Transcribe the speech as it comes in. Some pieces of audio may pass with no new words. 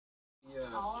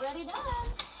Already done.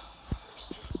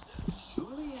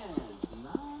 Julian's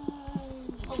nice.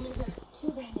 Only took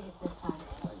 2 band-aids this time.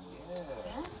 Oh,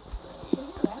 yeah.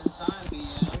 Just in time,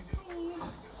 BM.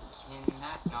 Can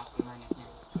that not be my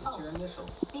nickname? What's your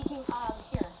initials? Speaking of,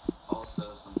 here.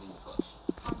 Also something to flush.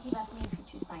 Auntie Beth needs you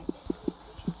to sign this.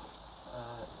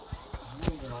 I'm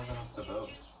not even old enough to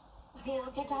vote. Okay,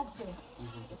 let's get Dad to do it.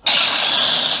 He's in bed.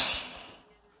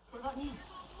 What about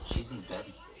Nance? She's in bed.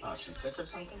 Oh, she's sick or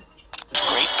something?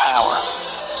 Great power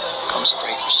comes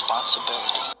great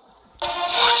responsibility. What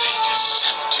a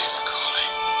deceptive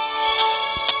calling.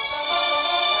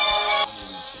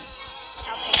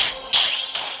 I'll take it.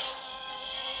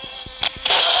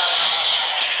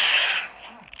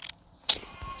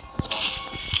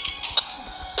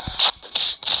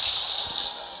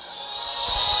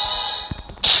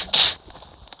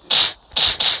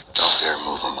 Don't dare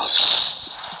move a muscle.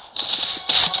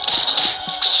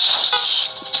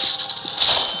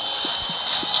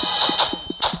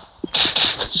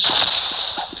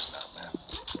 It's not math.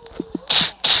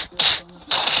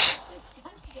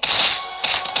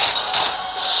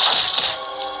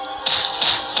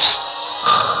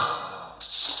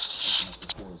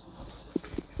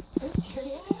 Are you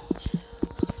serious?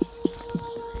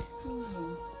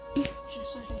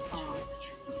 Just like his mom.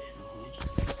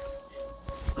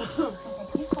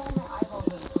 Okay, he's holding my eyeballs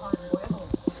with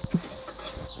hard-boiled.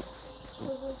 This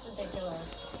is ridiculous.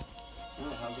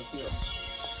 Oh, how's it feel?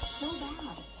 Still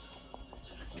bad.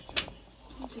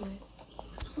 Don't do it.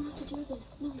 I don't have to do this.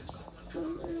 No.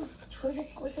 What if it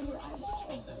squirts in your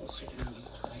eyeball? That was certainly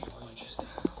more interesting.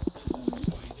 How's it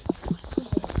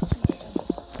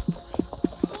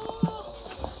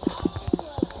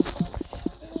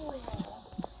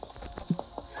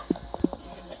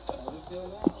feel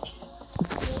now?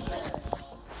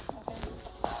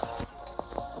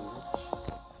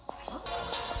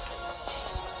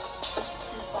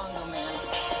 Who's Bongo Man?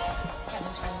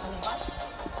 Kevin's friend from the bar?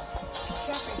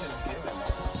 Shopping is given.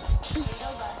 Here you go,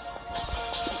 bud.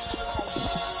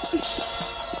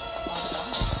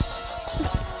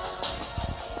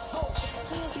 Oh, it's a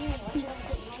cool bean. Why don't you ever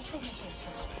put your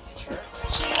signature? Sure.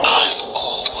 I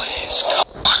always come.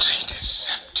 What a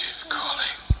deceptive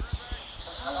calling.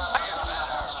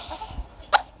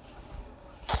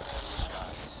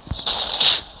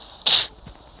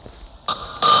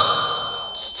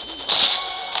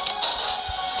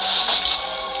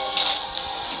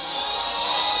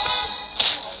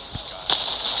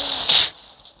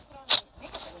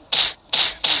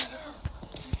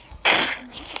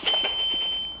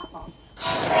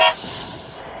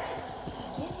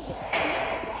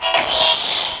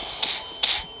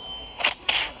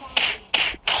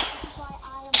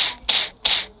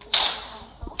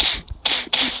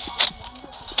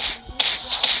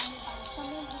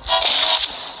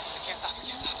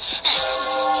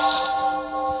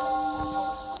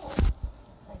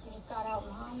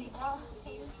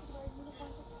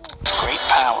 Great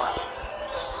power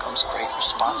comes great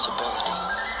responsibility.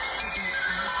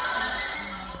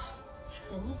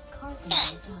 Denise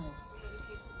Carpenter does,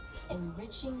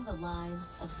 enriching the lives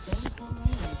of those in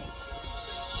need,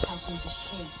 helping to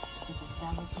shape the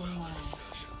developing mind.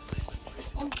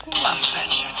 And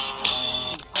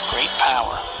Great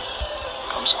power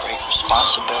comes great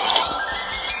responsibility.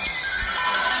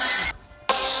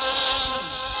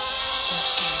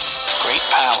 Great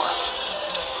power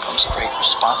comes great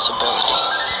responsibility.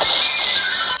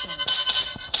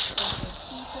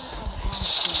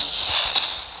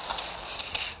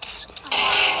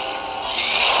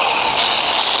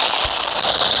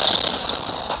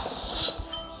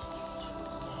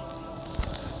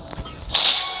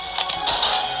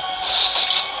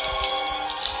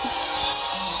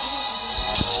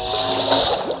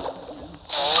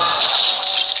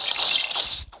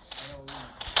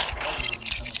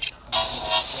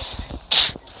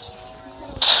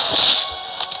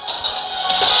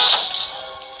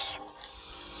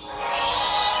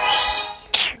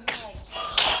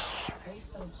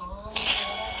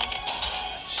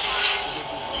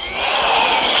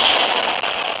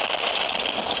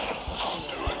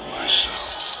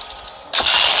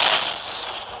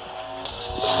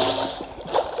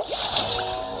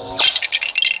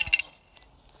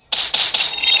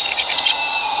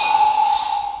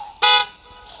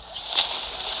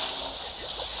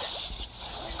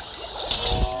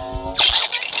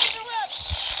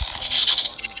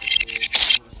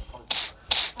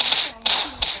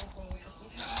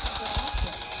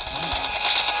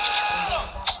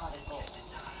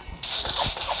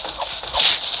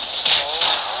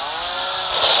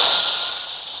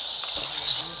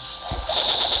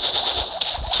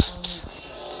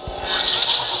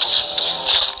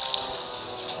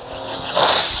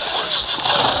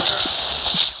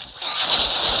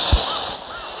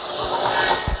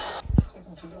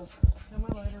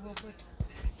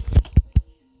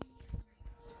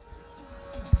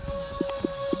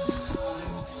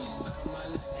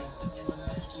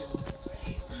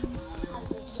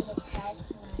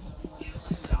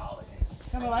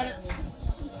 No, I don't.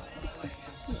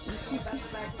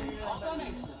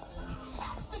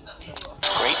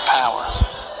 Great power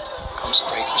comes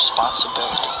great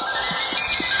responsibility.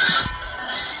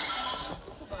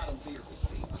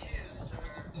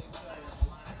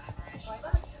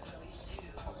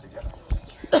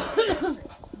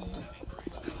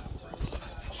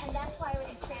 And that's why we're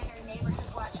expanding our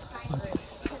neighborhood watch crime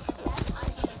groups, because the best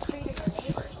idea is free to your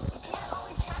neighbors. You can't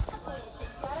always trust the police, so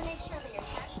you've got to make sure that your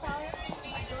tax dollars are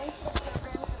going to the programs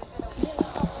that are going to really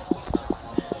help protect your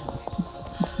community.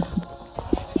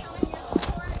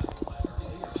 Cameron, your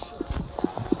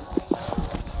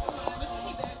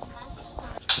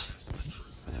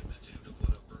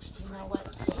report. You know what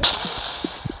day it is?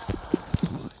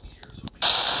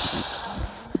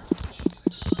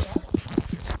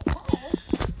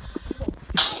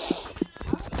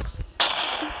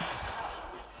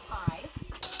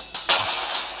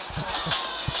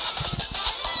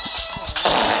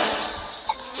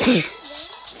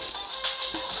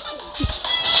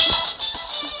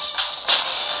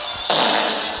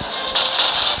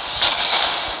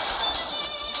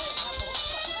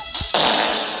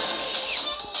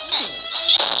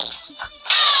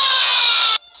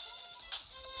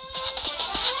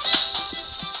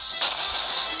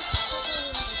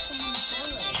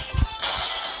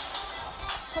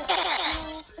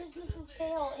 Businesses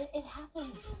fail. It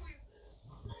happens.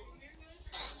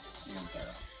 You don't get it.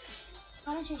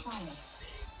 Why don't you try me?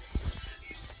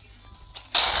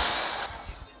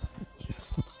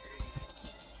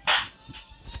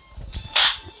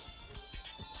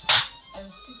 I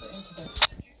was super into this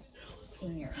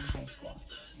senior in high school.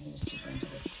 He was super into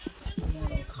this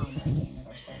Mortal Kombat game at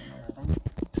our 7-Eleven.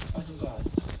 Every day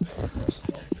before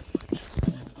school.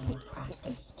 And we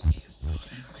practiced in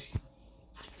person.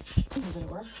 Did it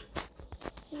work?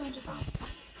 He went to prom.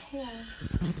 Yeah.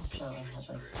 So I had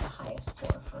like the highest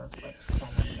score for like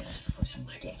 7 years before some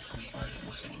dick unplugged the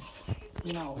machine.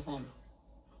 You know, it was him.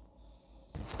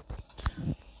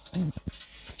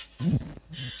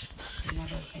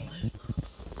 Never failed.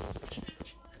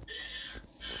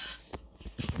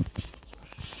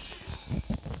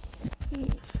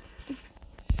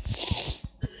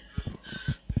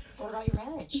 What about your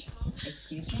marriage?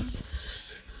 Excuse me?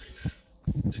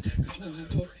 I mean, you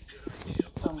did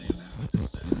phone me.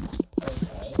 Okay.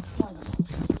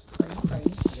 Are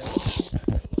you serious?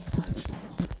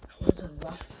 It was a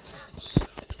rough patch.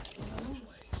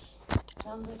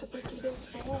 Sounds like a pretty big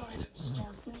fail.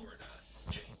 Just me.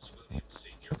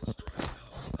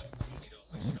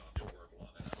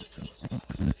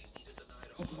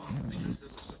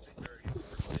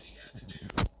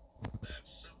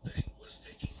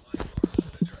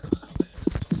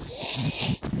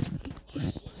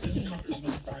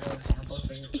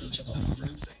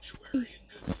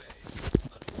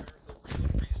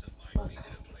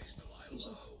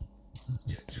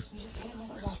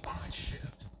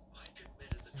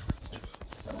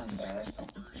 So embarrassing.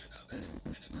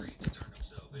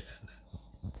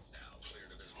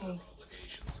 Hey.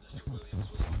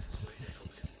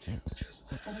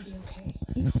 It's gonna be okay.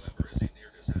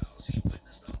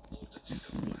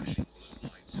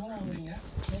 We're over here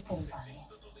to a pity party.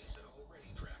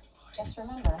 Just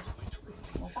remember,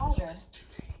 massager,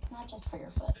 not just for your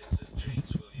foot.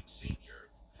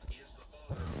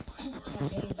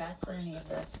 Can't pay you back for any of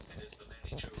this.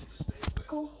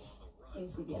 Cool. Pay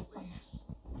CBS points.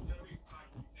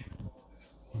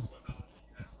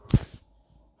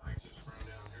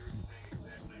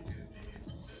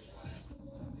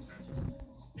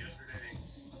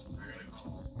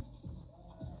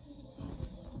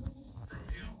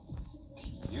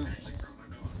 You?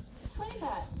 20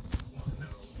 bucks.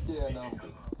 Yeah, no.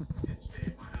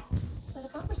 For the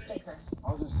bumper sticker.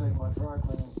 I'll just take my dry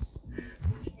cleaning.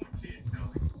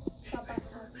 Drop back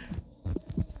some.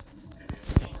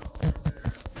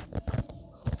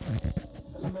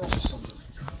 Let me ask you something.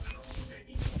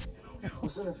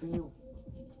 What's in it for you?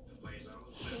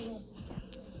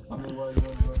 I mean, why you want to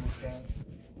understand?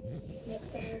 Nick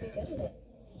said you would be good at it.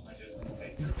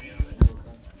 You okay?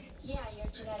 Yeah, your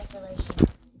genetic relation.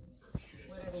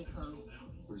 Whatever you call it.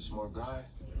 Pretty smart guy.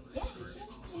 Yeah, he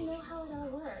seems to know how it all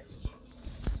works.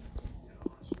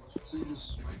 So you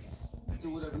just do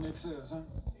whatever Nick says, huh?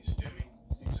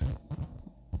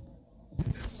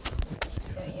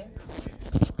 Don't you?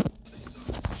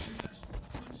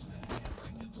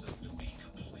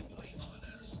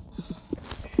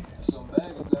 Some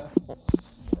bag of that.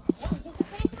 Yeah, he's a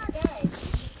pretty smart guy.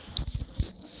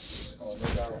 Oh, no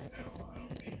doubt.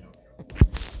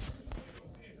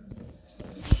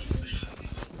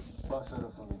 Box that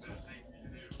up for me, too.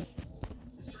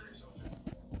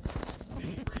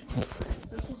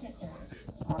 This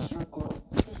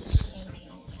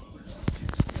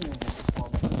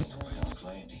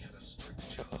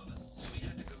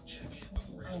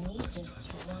I need this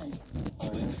to run.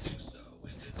 Oh, yeah.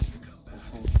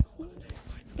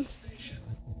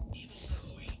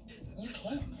 You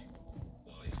can't.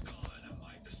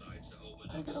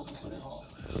 Take it up to City Hall.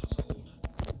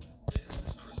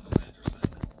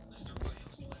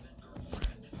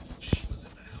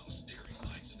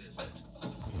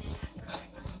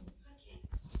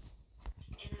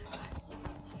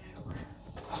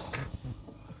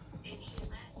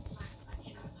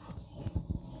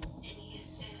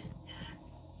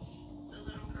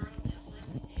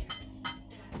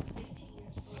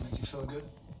 Make you feel good?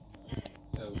 Yeah,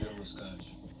 we'll get him a scotch.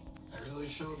 Really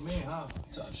showed me, huh?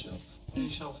 Top shelf.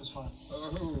 Any shelf is fine.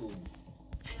 Oh,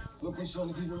 Look who's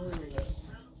trying to keep it real, man.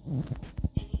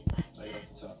 take it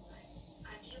off the top.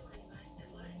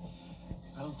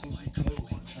 I don't think you know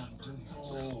what I'm trying to do.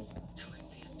 Oh,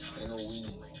 ain't no weed.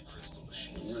 What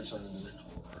you were trying to do?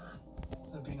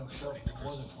 There'd be no shelf if it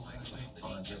wasn't for that. Oh, I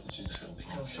drank the cheap shelf.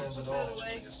 No shelves at By all. the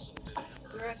way,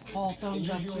 the rest is All And thumbs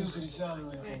you're up US too. City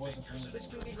salary if it wasn't for me. this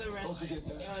can be the rest. Don't forget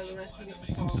that. The rest can get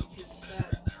the Paul because that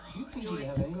You think joint you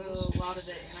have took English? a lot of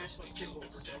it, and I smoked pickles.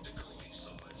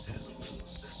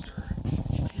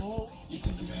 Well, You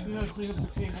think you you have gotta clean up the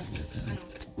table. I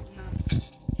don't.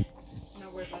 I'm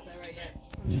not worried about that right yet.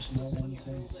 I'm just Just know looking one at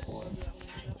thing. a little bit. So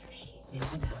It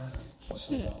doesn't matter. What's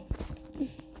it about? It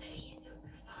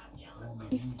won't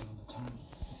be you doing the time.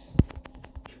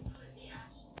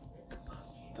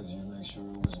 Cause you make sure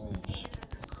it was me.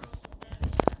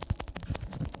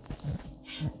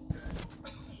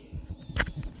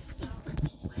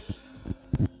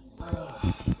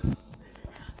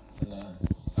 Nah,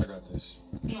 I got this.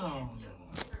 No.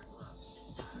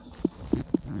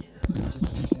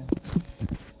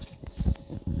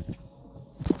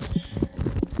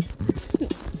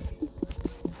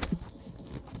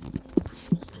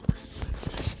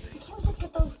 Can't we just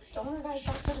get those donor guys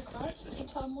back to the club? You can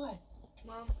tell them what.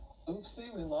 Mom,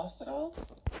 Oopsie, we lost it all?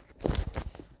 do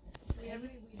we have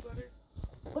any weed butter?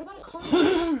 What about a car? I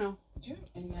don't know. Do you have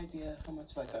any idea how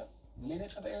much like a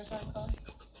minute of airtime costs?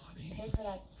 Paid for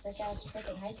that sick ass trip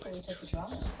in high school we took to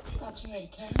Toronto. Thought you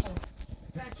made Canada.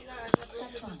 Can I see that? I got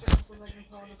the difference with like my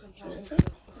phone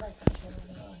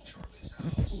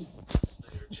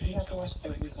You have to watch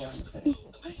every car in the city.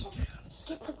 Can we just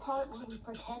skip the part where we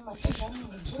pretend like there's any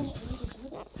legitimate way to do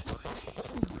this?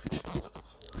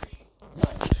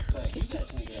 Like you guys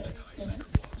can get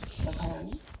a home.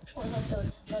 Or like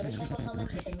those motorcycle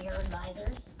helmets with the mirrored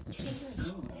visors? Can you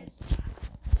do this?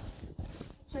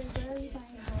 Sorry, where are you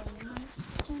buying Halloween masks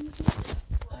this time?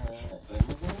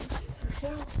 Amazon?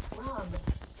 Where from?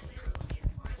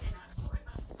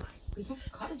 We got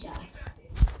carjacked.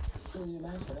 Who do you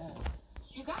match for that?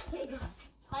 You guys,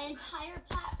 my entire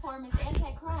platform is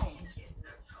anti-crime.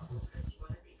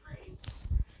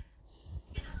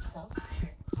 So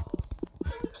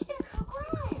we can't do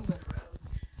crime.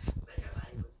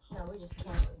 No, we just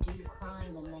can't do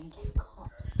crime and then get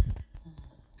caught.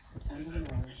 End of the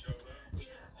morning.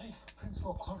 Hey,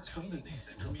 Principal Clark's waiting.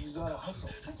 He's gotta hustle.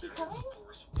 Aren't you coming?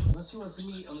 Unless you want to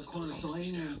meet on the corner of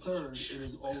Delaney and 3rd, it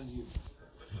is all you.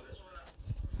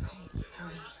 Right,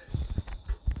 sorry.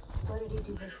 What did he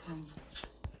do this time?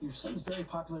 Your son's very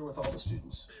popular with all the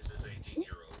students. That's good.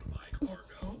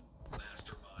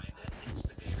 He's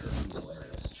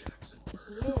hilarious.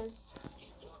 He is.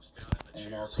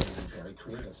 And also very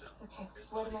creative. Okay,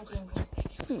 what am I doing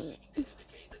here?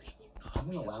 I'm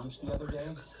in the lounge the other day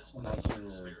when I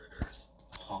hear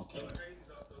honking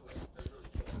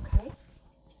Okay,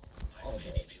 all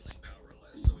day.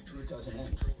 It doesn't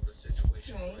end.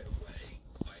 right.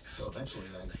 So eventually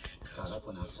I got up,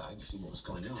 went outside to see what was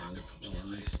going on, and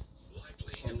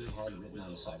Kenny had written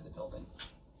on the side of the building,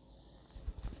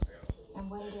 And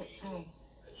what did it say?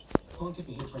 "Honk if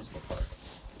you hit Principal Park."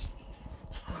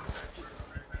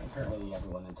 Apparently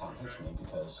everyone in town hates me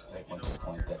because it went to the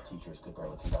point that teachers could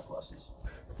barely conduct lessons.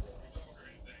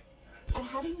 And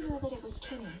how do you know that it was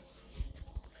Kenny?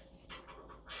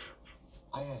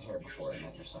 I had hair before I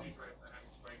met your son.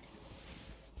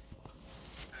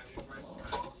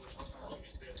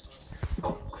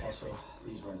 Also,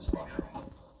 these were in his locker. How's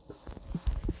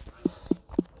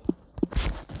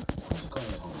it going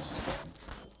at home, Mrs. Brown?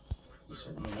 He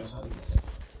certainly knows how to get it.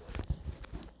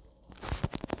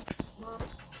 Mom,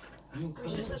 You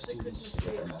encourage just the set the students Christmas to get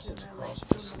tree their up message to my across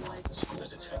light, just from the like light the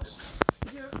schools expect.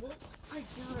 Yeah, well, I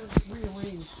gotta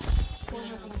rearrange. What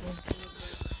happened again?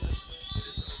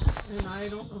 And I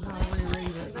don't know how to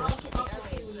rearrange it. I'll keep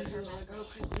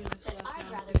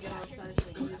I'd rather get get outside so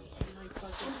they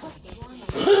What's can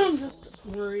wrong? I'm just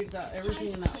worried that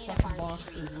everything in that fucking box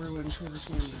is ruined for the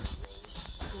candy.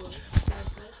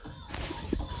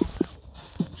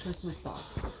 Christmas box.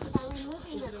 By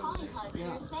removing your calling card,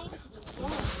 you're saying to the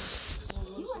game,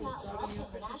 you are not welcome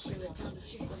in Asheville. I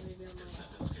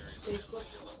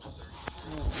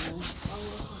don't know.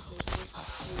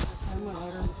 I'm not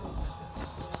order.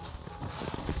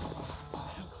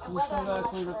 And whether I'm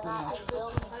elected or not,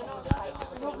 I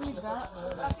will continue to fight for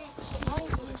the safety of this community. Why do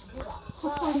you do that?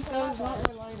 Well, That is not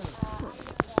my lighter. I know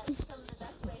that some of the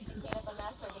best ways to clean up a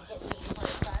mess are to get to the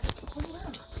part of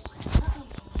crime.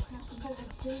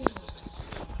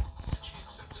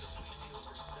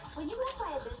 When you walk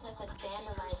by a business that's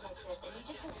vandalized like this and you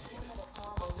just assume that it's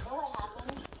normal, you know what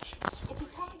happens? It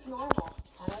becomes normal.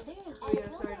 How do I do? Oh yeah,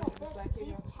 sorry to move back here.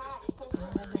 You're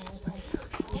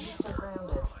just so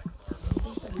grounded.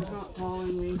 He's not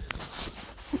calling me.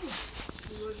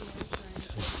 He wasn't answering.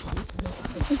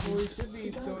 Well, he should be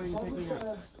going picking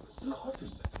up.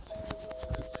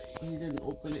 He didn't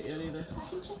open it yet either.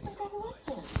 He's just like got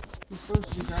arrested. He's supposed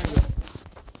to be driving.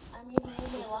 I mean, he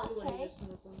made me a latte.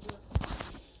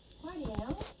 Why do you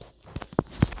know?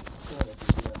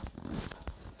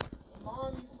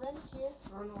 Long friends here. I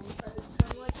don't know.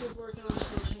 I'm like he's working on the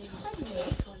campaign.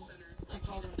 I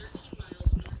called him.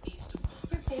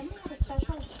 Does your family have a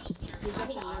special? He's up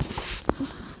there.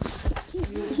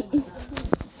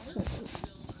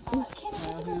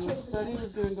 Said he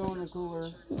was gonna go in the cooler.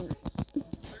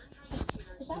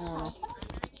 Is that No. Shanta?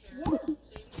 Yeah.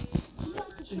 You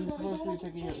like to He's treat supposed to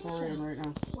be everybody picking up Corian right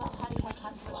now. Well, how do you have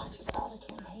time to watch with all the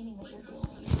campaigning that you're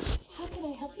doing? How can I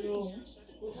help you, dear?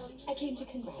 I came to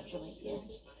congratulate you.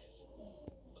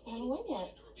 I haven't won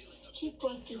yet. Chief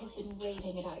Gorski has been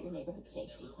raving about your neighborhood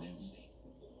safety plan.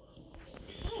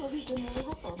 Oh, he's been really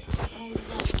helpful. I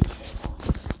love to hear that.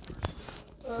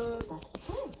 That's the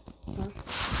plan.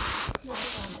 No,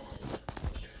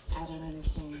 I don't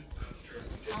understand.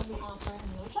 I'm offering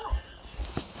you a job.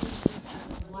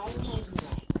 Why would I do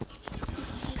that?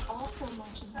 He also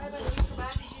mentions Sorry that about this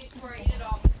mac and cheese before I eat it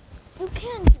all. you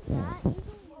can do that. He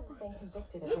hasn't been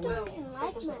convicted of You anything. don't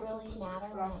like Does it really matter?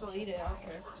 But I'll still eat it. I don't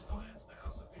care.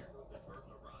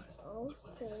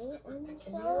 Okay, I'm And so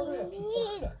you order a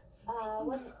pizza.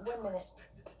 one minute.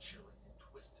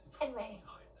 Anyway,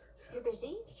 you're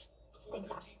busy? Think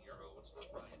about it.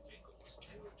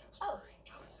 Oh.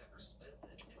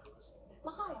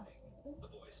 Mahalo.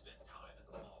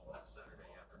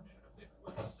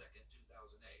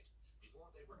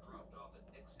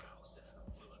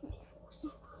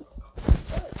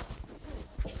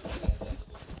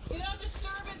 Do not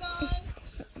disturb is on.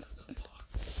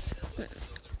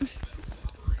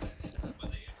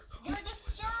 You're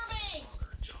disturbing.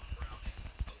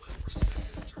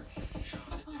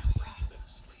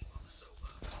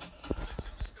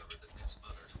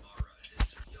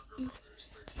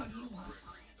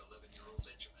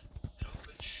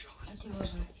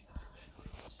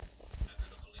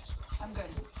 I'm good.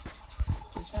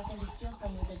 There's nothing to steal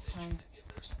from you this time.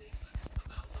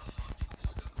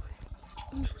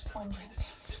 One drink.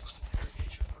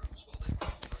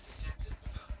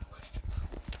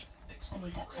 I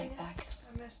need that plate back.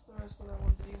 I missed the rest of that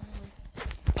one video anyway.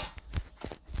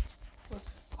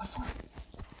 What for?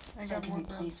 I So I got can more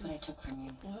brown replace what I seeds. took from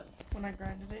you. What? When I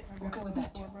grinded it, I We'll got go with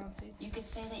that, more too. brown seeds. You could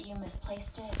say that you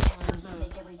misplaced it and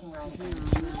make everything right again.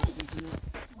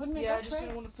 Wouldn't it Yeah, I go just great?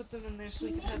 didn't want to put them in there so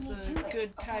we You could have made me the do it,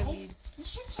 good Kai okay? weed You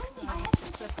should told me. I had to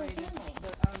protect my separated. family.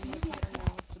 But I'm gonna put it in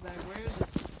there with the bag. Where is it?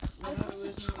 I'm No, it supposed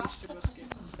was to in the trust Easter the basket.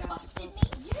 person who Basket. busted me?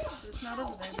 Yeah. It's not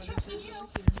over there, I but it trusted is you. over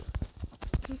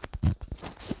here.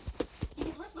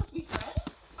 Because we're supposed to be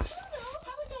friends? I don't know.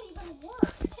 How would that even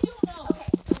work? I don't know. Okay,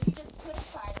 so we just put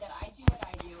aside that I do what I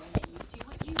do and that you do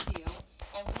what you do,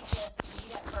 and we just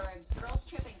meet up for a girls'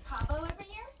 trip in Cabo every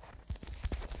year?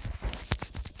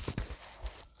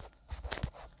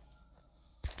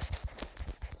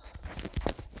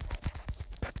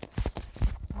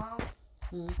 Mom,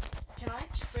 Hmm. can I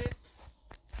trip?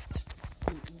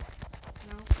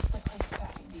 No? The plate's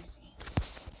back in DC.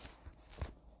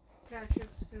 Can I trip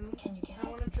soon? Can you get I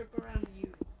it? want to trip around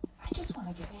you. I just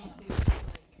want to get I want him. to see what it's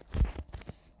like.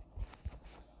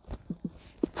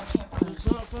 I can't run. It's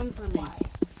not fun for me. Why?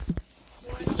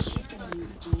 Because she's going to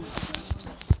use Dean against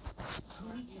me.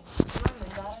 Who needs it?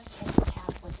 My daughter takes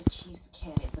tap with the chief's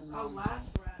kid. It's a I'll mom. laugh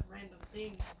at random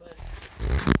things, but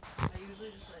I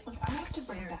usually just like Look, I have to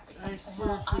bring stare. back I something. seriously I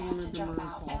wanted have to to drop murder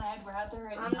out, Paul. and I'd rather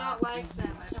it I'm not like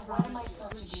them. I So what am I promise you.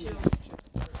 supposed I'm to chill. do?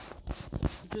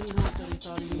 It didn't help that he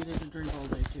thought he needed to drink all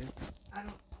day too. I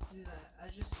don't do that. I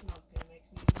just smoke. It makes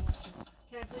me more chill.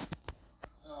 Can I please?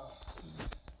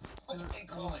 What they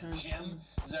call a gym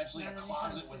is actually a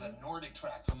closet with a Nordic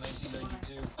track from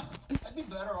 1992. I'd be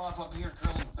better off up here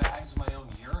curling bags of my own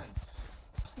urine.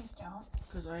 Please Please don't.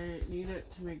 Because I need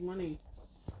it to make money.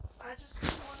 I just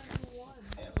want to do one.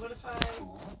 What if I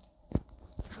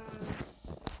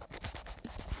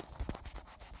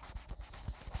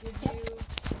give you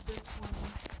the 20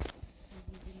 and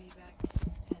you give me back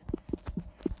 10?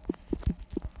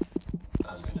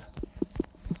 I'm gonna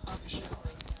take a shower.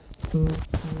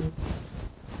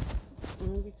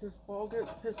 Because Paul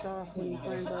gets pissed off when he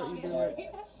finds out you do it.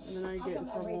 And then I get in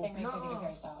trouble. Everything makes me get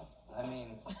very soft. I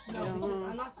mean, No, because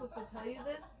I'm not supposed to tell you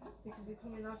this because you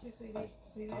told me not to, so you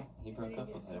didn't he broke up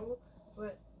get with in her. trouble.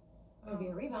 But Could be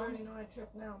a I rebound. already know I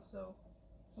tripped now, so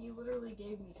he literally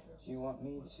gave me trips. Do you want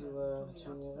me to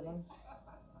turn you over them?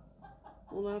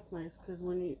 Well, that's nice, because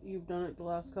when you've done it the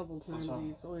last couple times,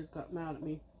 he's always got mad at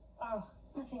me. Oh,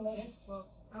 nothing, ladies. Well,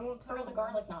 I won't tell Throw you the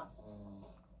garlic knots.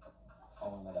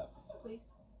 I'll warm it up. please.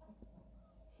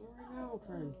 Right now,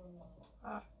 friend.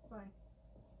 Fine.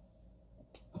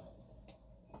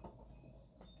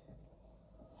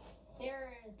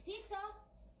 There's pizza.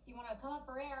 If you want to come up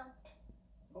for air.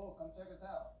 Cool, come check us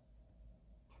out.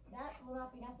 That will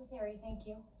not be necessary, thank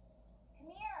you.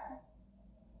 Come here.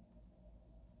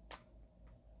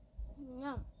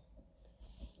 No.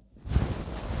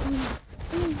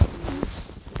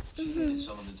 She needed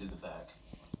someone to do the back.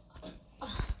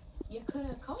 You could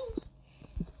have called.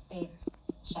 Babe,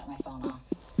 shut my phone off.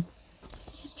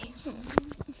 Can't pay your phone.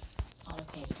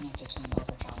 Autopay is connected to an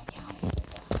overdrawn account. It's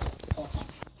like a whole thing.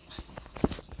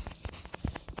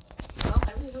 Well, I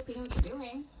really hope you know what you're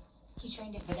doing. He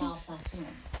trained at Vidal Sassoon.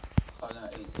 Oh, no,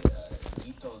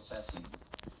 Ito Sessi.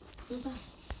 Who's that?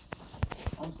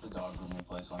 Owns the dog grooming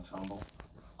place on Trumbull.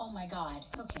 Oh my god.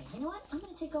 Okay, you know what? I'm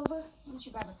gonna take over. Why don't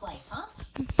you grab a slice, huh?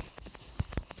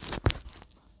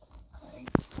 Right?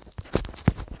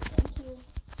 Thank you.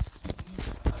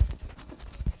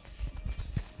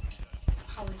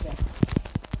 How is it?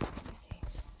 Let me see.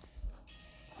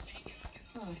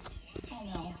 Oh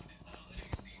no.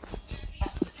 I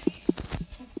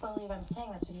can't believe I'm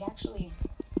saying this, but he actually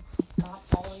got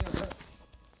all of your roots.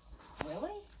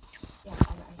 Really? Yeah, I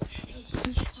think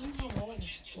he's somehow more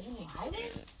giving you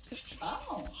hybrids?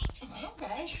 Oh, okay. Maybe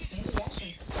I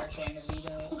should start going to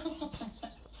Vito.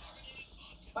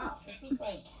 Wow, this is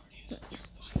like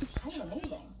kind of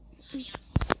amazing.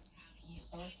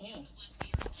 So is he.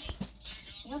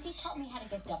 You know, he taught me how to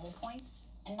get double points,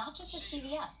 and not just at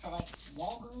CVS, but like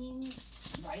Walgreens,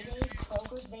 Rite Aid,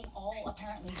 Kroger's, they all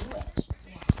apparently do it.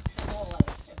 Yeah, his whole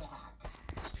life is a hack.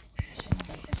 I shouldn't have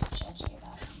been so judgy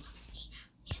about him.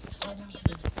 It's hard not to be.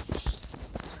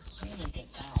 He's a really good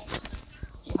guy.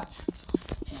 Yeah.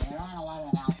 There aren't a lot of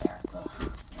them out there. Ugh,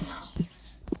 no.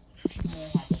 I'm really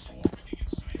happy for you.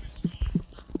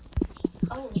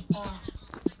 Oh,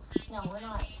 no, we're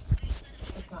not.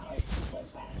 It's not like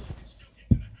that.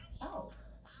 Oh.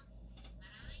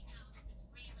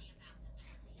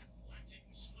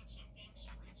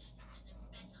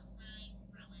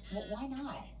 Well, why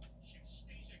not?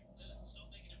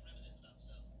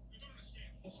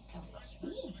 It's so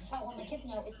clean. Oh, well, my kids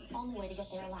know it's the only way to get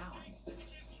their allowance.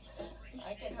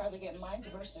 I can hardly get mine to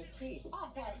brush their teeth. Oh,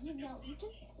 but you know,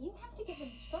 you have to give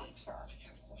them structure.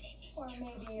 Or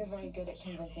maybe you're very good at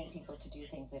convincing people to do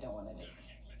things they don't want to do.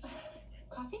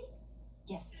 Coffee?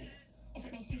 Yes, please. If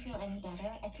it makes you feel any better,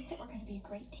 I think that we're going to be a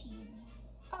great team.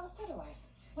 Oh, so do I.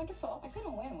 Wonderful. I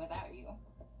couldn't win without you.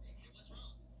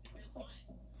 Wait,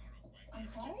 I'm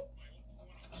sorry?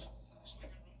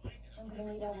 I'm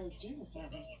gonna need all those Jesus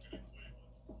lovers.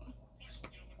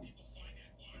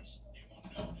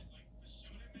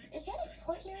 Is that a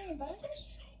Port Mary and Butterfish?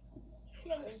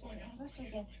 Yeah, it was an anniversary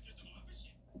gift.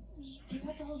 Do you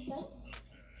have the whole set?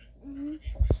 Mm-hmm.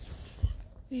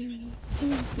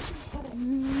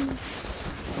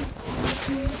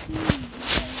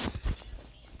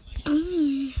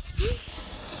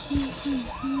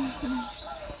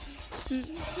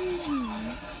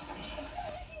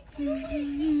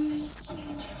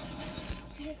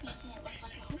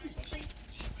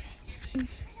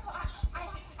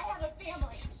 I have a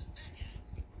family.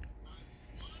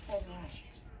 So do I.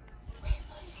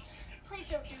 Please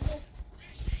don't do this.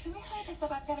 Can we hurry this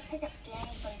up? I've got to pick up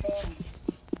Danny from band.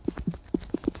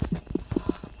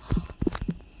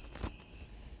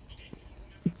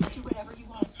 Do whatever you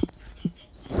want.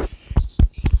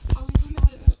 I'll leave him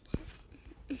out of it.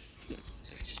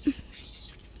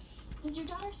 Does your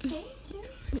daughter skate too?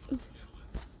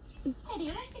 Hey, do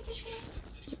you like figure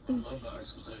skating? I love the high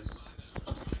school days.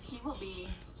 He will be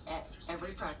at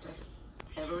every practice,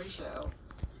 every show,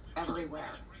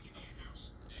 everywhere.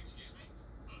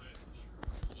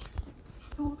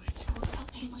 Oh, what's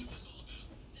up, anyone?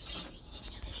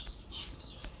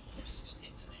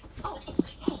 Oh,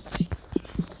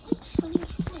 from your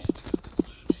split.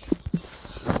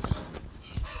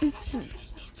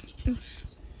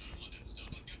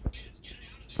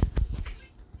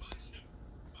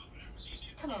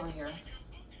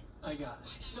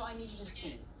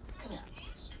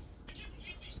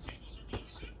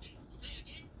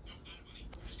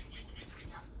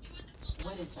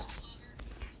 What is that?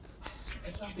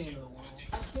 It's not the end of the world.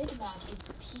 A Big Mac is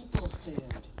people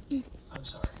food. I'm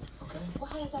sorry, okay? Well,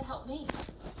 how does that help me?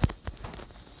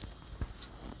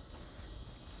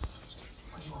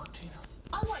 What do you want, Tina?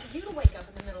 I want you to wake up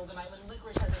in the middle of the night when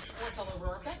licorice has a squirts all over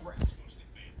our bedroom.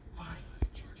 Fine.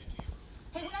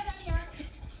 Hey, we're not done here.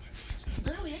 You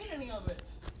barely ate any of it.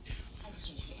 I just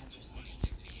need you to answer something.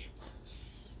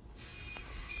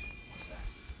 What's that?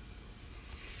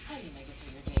 How do you make it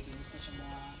through your day being such a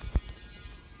moron?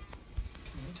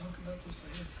 Can we talk about this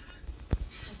later?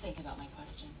 Just think about my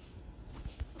question.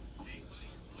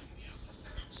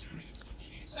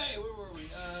 Hey, where were we?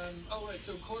 Oh right,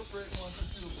 so corporate wants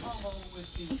us to do a promo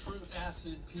with the fruit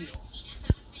acid peel.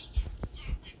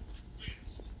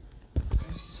 Can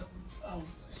I see something? Oh,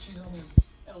 she's on an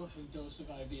elephant dose of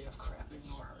IVF crap.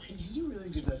 Ignore her. Hey, did you really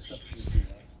give that stuff to your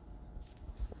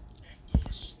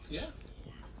PA? Yeah?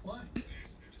 Why?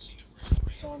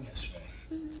 I saw him yesterday.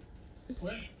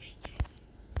 Where?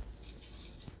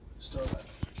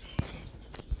 Starbucks.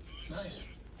 Nice.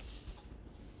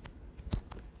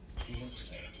 He works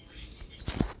there.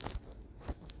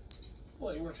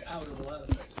 Well, he works out of a lot of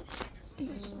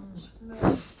things. No.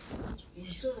 He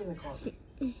was serving the coffee.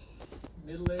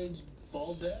 Middle-aged,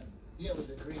 bald dad? Yeah, with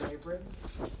the green apron.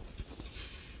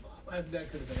 That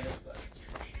could have been anybody.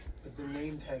 But the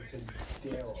name tag said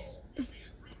Daryl.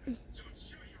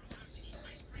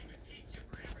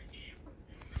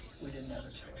 We didn't have a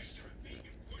choice.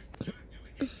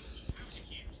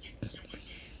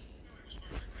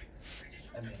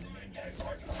 I made the name tag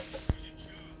hard up.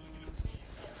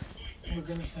 We're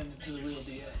gonna send it to the real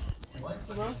DA. What?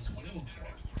 Hello? He's waiting for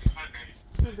him.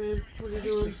 Hey, babe. What are you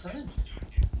doing? Friend.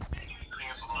 Hey,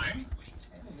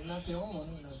 you're not the only one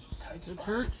in a tight The spot.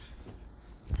 church?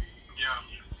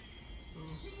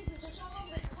 Jesus, it's all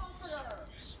over the comforter.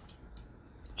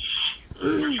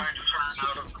 We're trying to turn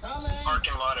out of the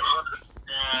parking lot at work,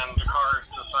 and the car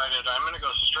decided I'm going to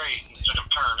go straight instead of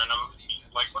turn, and I'm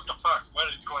like, what the fuck? What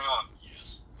is going on?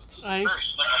 Very Ice.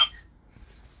 slick.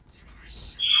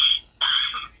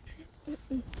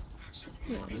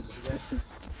 You want this again?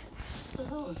 What the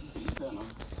hell is beef venom?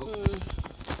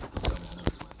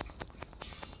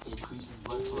 Increasing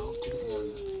blood flow to the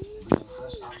area, bringing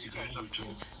fresh oxygen and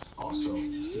nutrients. Also,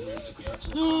 stimulates the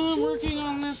production of I'm working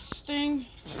on this thing.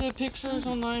 The pictures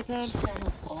on the iPad.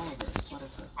 all of this. What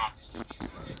is this?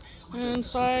 And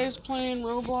Sai's playing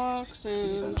Roblox,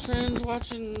 and Trent's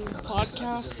watching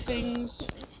podcast things.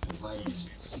 Vitamin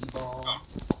C ball.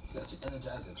 You got your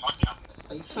energizer.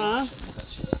 Face Huh?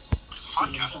 wash,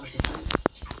 and you got your concentration.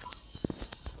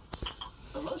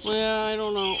 Well, yeah, I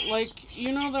don't know. Like,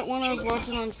 you know that one I was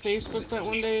watching on Facebook that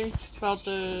one day about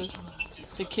the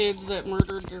kids that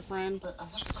murdered their friend?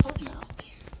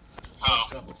 Oh,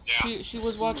 yeah. She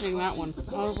was watching that one.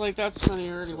 I was like, that's funny,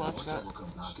 I already watched that.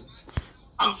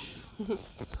 I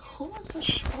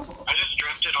just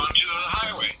drifted onto the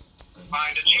highway.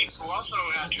 Behind a Jeep who also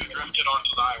had to drifted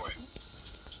onto the highway.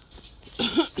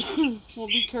 Well,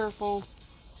 be careful.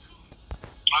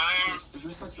 I'm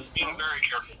being very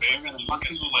careful, babe. It's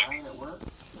fucking slick.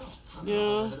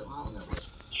 Yeah.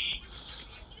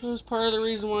 That was part of the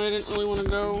reason why I didn't really want to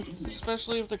go.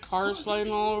 Especially if the car's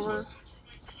sliding all over.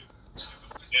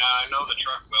 Yeah, I know the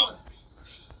truck will.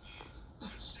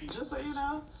 Just so you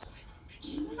know,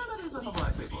 none of these are for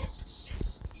black people.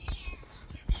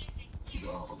 These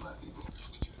are all for black people.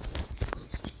 Yes,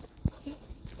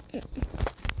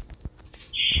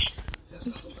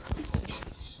 for black people.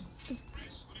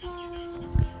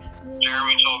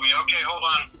 Jeremy told me, okay, hold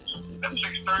on. At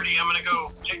 6:30, I'm gonna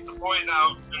go take the boys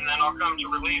out, and then I'll come to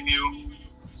relieve you.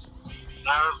 And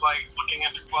I was like looking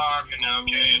at the clock, and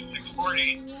okay, it's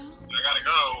 6:40. I gotta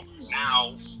go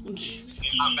now.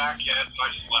 He's not back yet, so I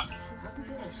just left.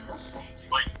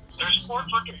 Like, there's 4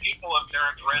 fucking people up there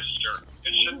at the register.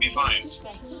 It should be fine.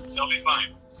 They'll be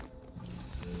fine.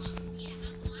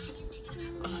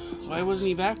 Why wasn't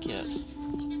he back yet?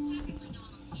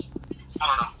 I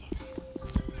don't know.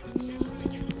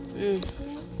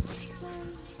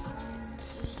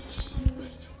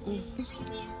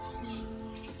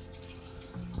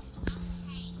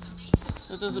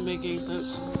 That doesn't make any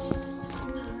sense.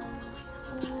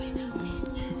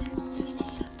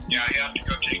 Yeah, you have to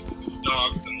go take the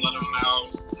dogs and let them out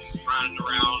and run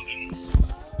around and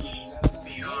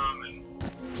be and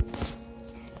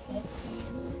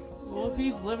Well, if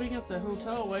he's living at the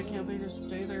hotel, why can't they just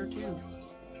stay there too?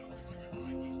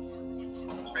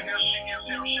 I guess she gives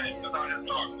him shit about his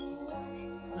dogs.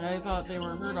 I thought they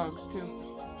were her dogs too.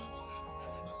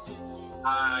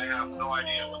 I have no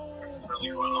idea what's really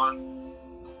going on.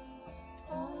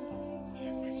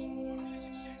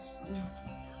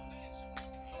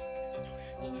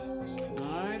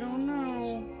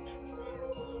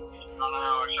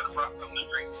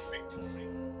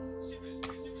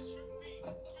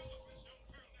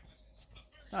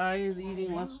 I is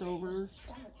eating leftovers.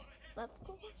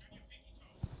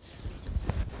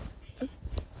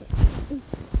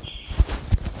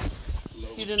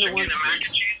 He didn't want.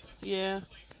 Yeah.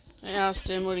 I asked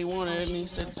him what he wanted, and he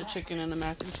said the chicken and the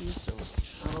mac and cheese. So.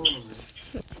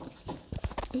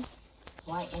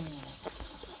 Why any of it?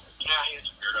 Yeah, he's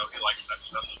a weirdo. He likes that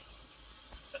stuff.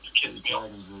 That's a kid's meal.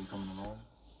 Really coming along.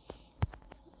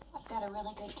 I've got a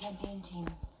really good campaign team.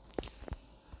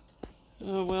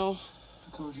 Oh, well. I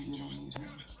told you don't need him.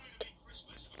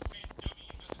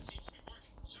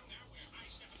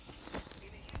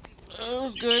 It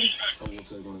was good.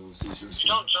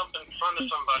 Don't jump in front of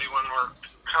somebody when we're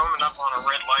coming up on a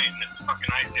red light and it's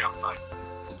fucking icy outside.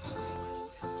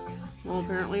 Well,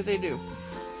 apparently they do.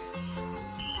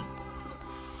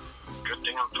 Good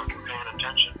thing I'm fucking paying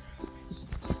attention.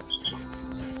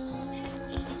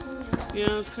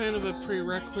 Yeah, it's kind of a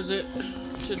prerequisite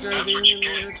to driving in the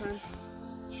wintertime.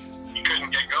 You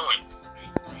couldn't get going.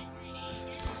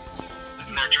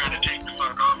 And they're trying to take the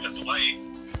fuck off at the light.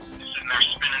 He's sitting there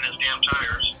spinning his damn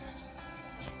tires.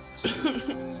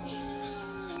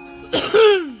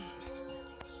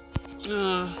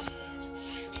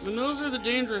 And those are the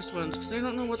dangerous ones, because they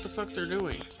don't know what the fuck they're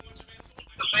doing.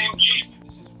 The same Jeep.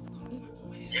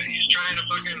 He's trying to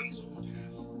fucking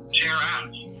tear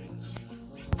ass.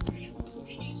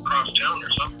 Across town or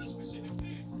something.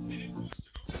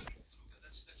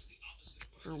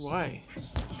 Or why?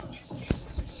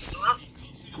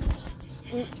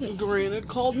 Dorian had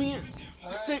called me at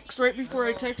 6 right before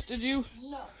I texted you.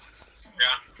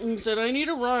 Yeah. And said, I need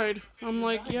a ride. I'm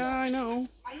like, yeah, I know.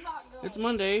 It's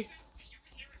Monday.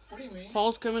 What do you mean?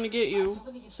 Paul's coming to get you,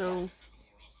 so...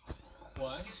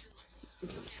 What?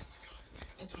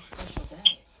 It's a special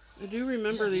day. I do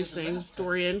remember these things,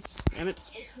 Dorian. Damn it.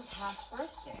 It's his half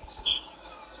birthday.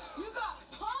 You got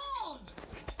pwned!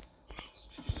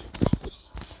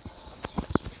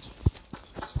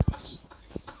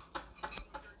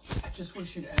 I just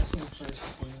wish you'd ask me first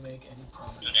before you make any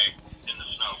promise. Today, in the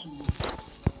snow.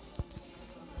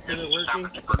 Is it working? I'm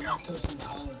lactose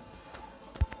intolerant.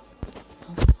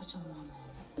 Don't be such a woman.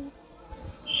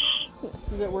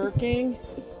 Is it working?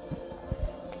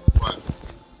 What?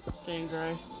 Staying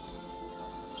dry.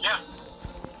 Yeah.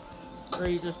 Or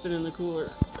you just been in the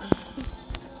cooler?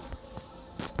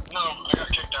 No, I got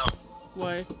kicked out.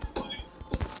 Why?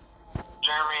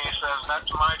 Jeremy says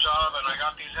that's my job and I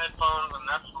got these headphones and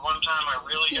that's the one time I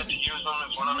really get to use them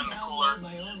is when I'm in the cooler.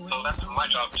 So that's my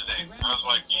job today. I was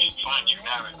like, fine, you can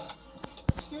have it.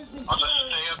 I'll just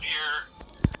stay up here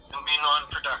and be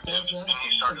non-productive. And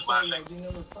he started laughing. ID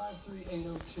number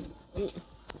 53802.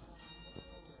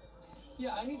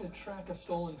 Yeah, I need to track a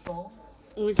stolen phone.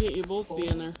 Why can't you both be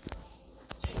in there?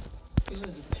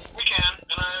 Elizabeth. We can,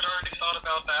 and I had already thought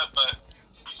about that, but...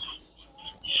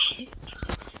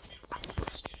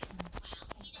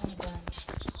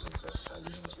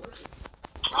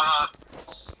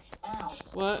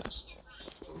 What? It's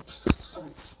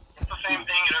the same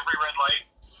thing at every red light.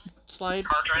 Slide?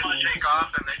 Car tries to take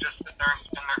off and they just sit there and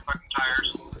spin their fucking tires.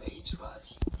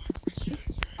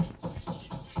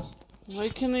 Why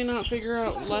can they not figure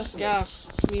out less gas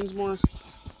means more?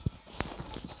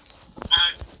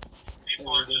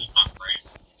 People are just not great.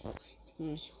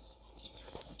 Hmm.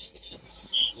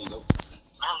 I don't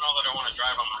know that I want to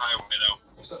drive on the highway though.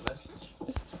 What's up, man?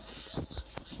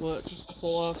 What? Just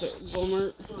pull off at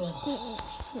Walmart?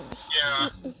 Yeah.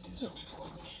 Take the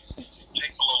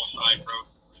little side road.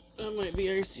 That might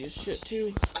be icy as shit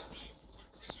too.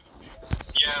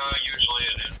 Yeah, usually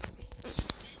it is.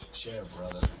 Share,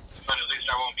 brother. But at least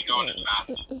I won't be going as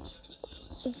fast.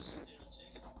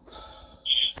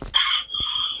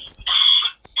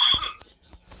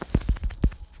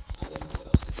 I didn't know what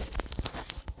else to do.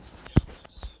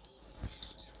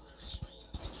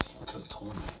 You could have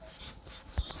told me.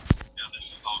 Yeah, this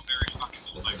is all very fucking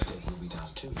Birthday, you'll be down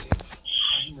too, Dave.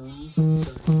 I know you.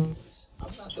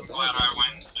 I'm not the bad glad I guy.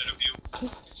 went instead of you.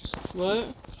 What?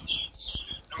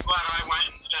 I'm glad I went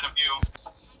instead of you.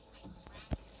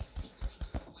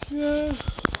 Yeah,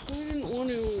 I didn't want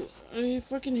to. I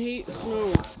fucking hate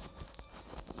snow.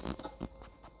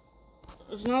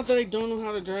 It's not that I don't know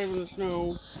how to drive in the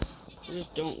snow. I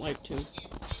just don't like to.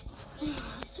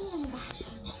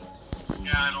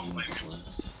 Yeah, I don't blame you.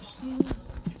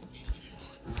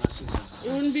 It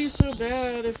wouldn't be so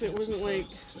bad if it wasn't like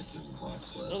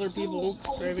other people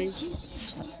driving.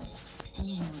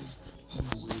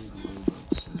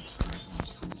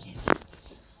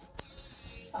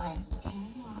 Fine.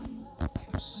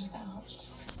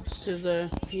 Cause,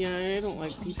 yeah, I don't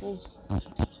like people.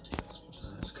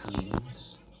 That's kind of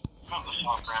nice. Oh, the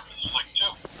soft ramp is slick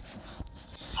too.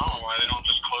 I don't know why they don't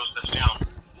just close this down.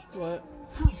 What?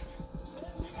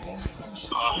 Sorry, I must have been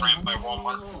short. Framed by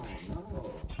Walmart.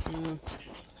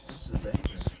 This is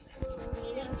dangerous.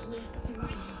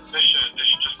 They should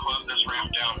just close this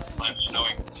ramp down when it's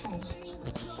snowing.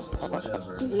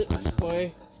 Whatever.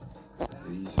 Boy.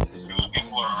 Easy, Because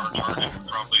people are retarded and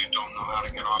probably don't know how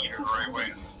to get off here the right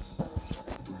way.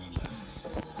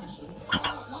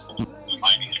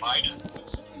 Spidey slide.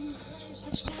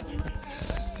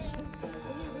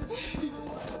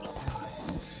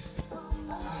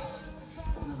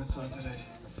 I never thought that I'd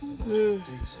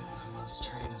date someone who loves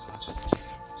train as much as I do.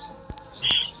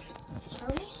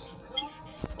 Charlie?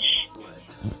 What?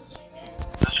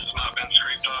 This has not been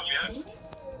scraped off yet.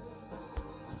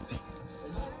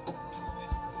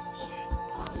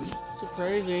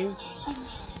 Surprising.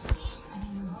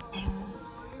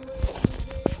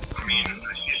 I mean, I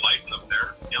see lights up there.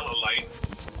 Yellow light.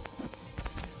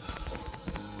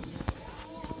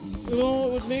 Well,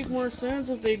 it would make more sense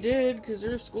if they did, because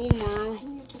there's school tomorrow.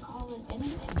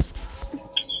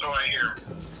 So I hear.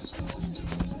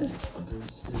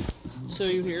 So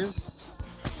you hear?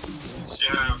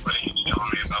 Yeah, everybody keeps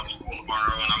telling me about school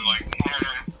tomorrow, and I'm like,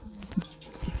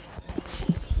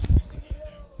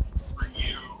 For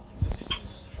you.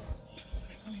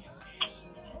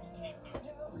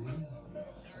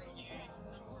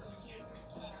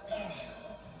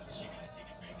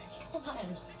 Come on.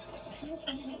 Is there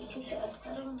something that you could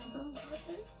settle in the room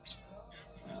closet?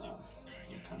 No,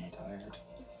 I'm kind of tired.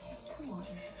 Come on.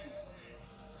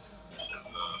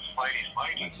 Spidey.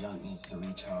 My junk needs to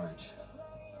recharge.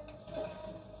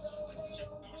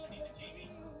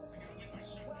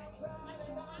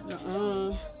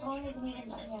 Song isn't even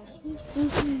done yet.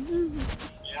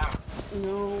 Yeah.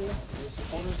 No. Your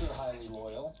supporters are highly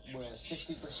loyal, with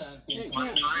 60% being Yeah.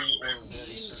 completely or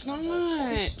very certain of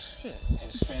their choice.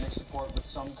 Hispanic support with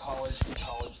some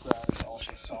college-to-college grad is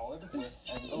also solid, with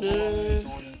an overwhelming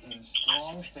majority in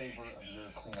strong favor of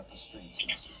your clean up the streets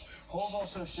message. Polls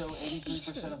also show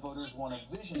 83% of voters want a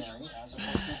visionary as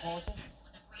opposed to a politician.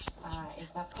 Is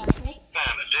that possible?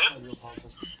 And it did.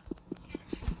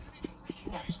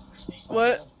 No.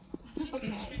 What?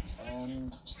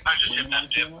 And I just hit that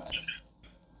dip.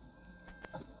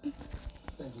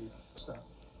 Thank you. Stop.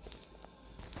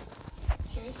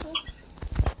 Seriously?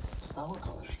 It's a power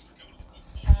color.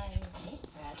 I hate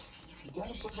red. You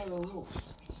gotta play by the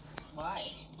rules. Why?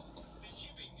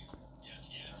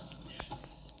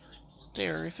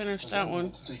 There, I finished that one.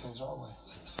 Let's do things our way.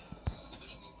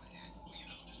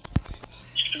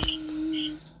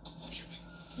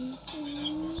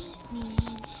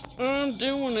 I'm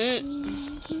doing it.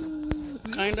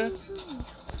 Kinda.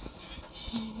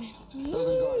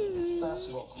 Urban garden,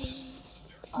 basketball court,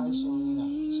 ice arena,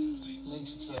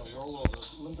 nature trail, rollover,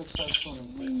 Olympic-sized swimming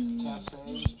pool,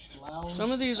 cafes, lounge.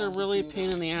 Some of these are really a pain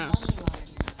in the ass.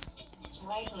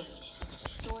 Bribery,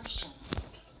 extortion,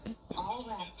 all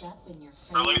wrapped up in your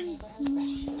friendly neighborhood rec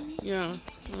center. Yeah,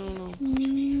 I don't know.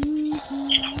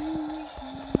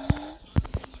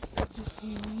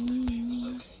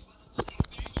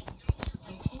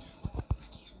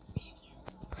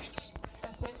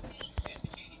 That's it?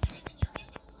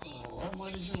 What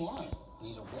did you want?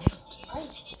 Need a warrant.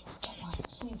 Great. Get one.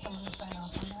 Need someone to sign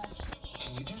off on that.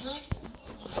 Can you do that?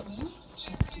 Can you?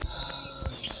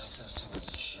 Need access to the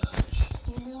judge.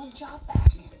 Do your own job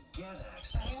back. Get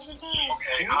access. Every other time.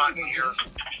 Okay, hot here.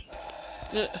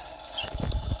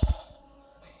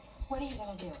 What are you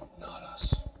gonna do? Not us.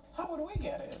 How would we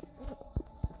get it?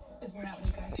 Isn't that what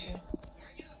you guys do?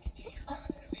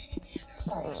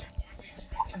 Sorry.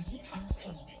 Are you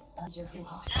asking us your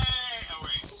hoo-ha? Oh,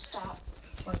 wait. Just stop.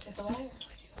 Work at the wire.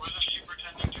 Wasn't she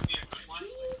pretending to be a good one?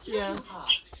 Yeah.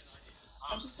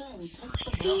 I'm just saying, take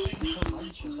the bill until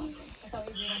lunch or something. I thought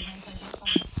we were on my side of the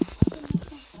phone. That makes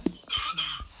no sense.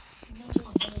 Imagine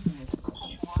if anything was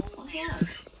possible. Oh, yeah.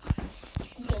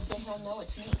 You guys think I know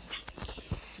it's me.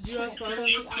 Did you have fun in the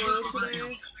snow today?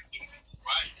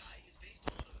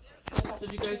 What? Did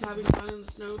you guys having fun in the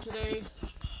snow today?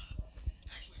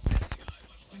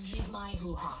 And he's my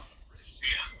hoo-ha.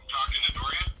 Yeah, talking to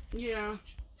Dorian? Yeah.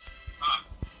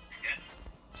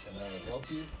 Can I help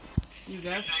you? You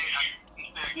guess?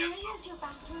 Where is your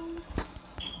bathroom?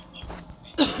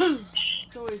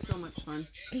 It's always so much fun.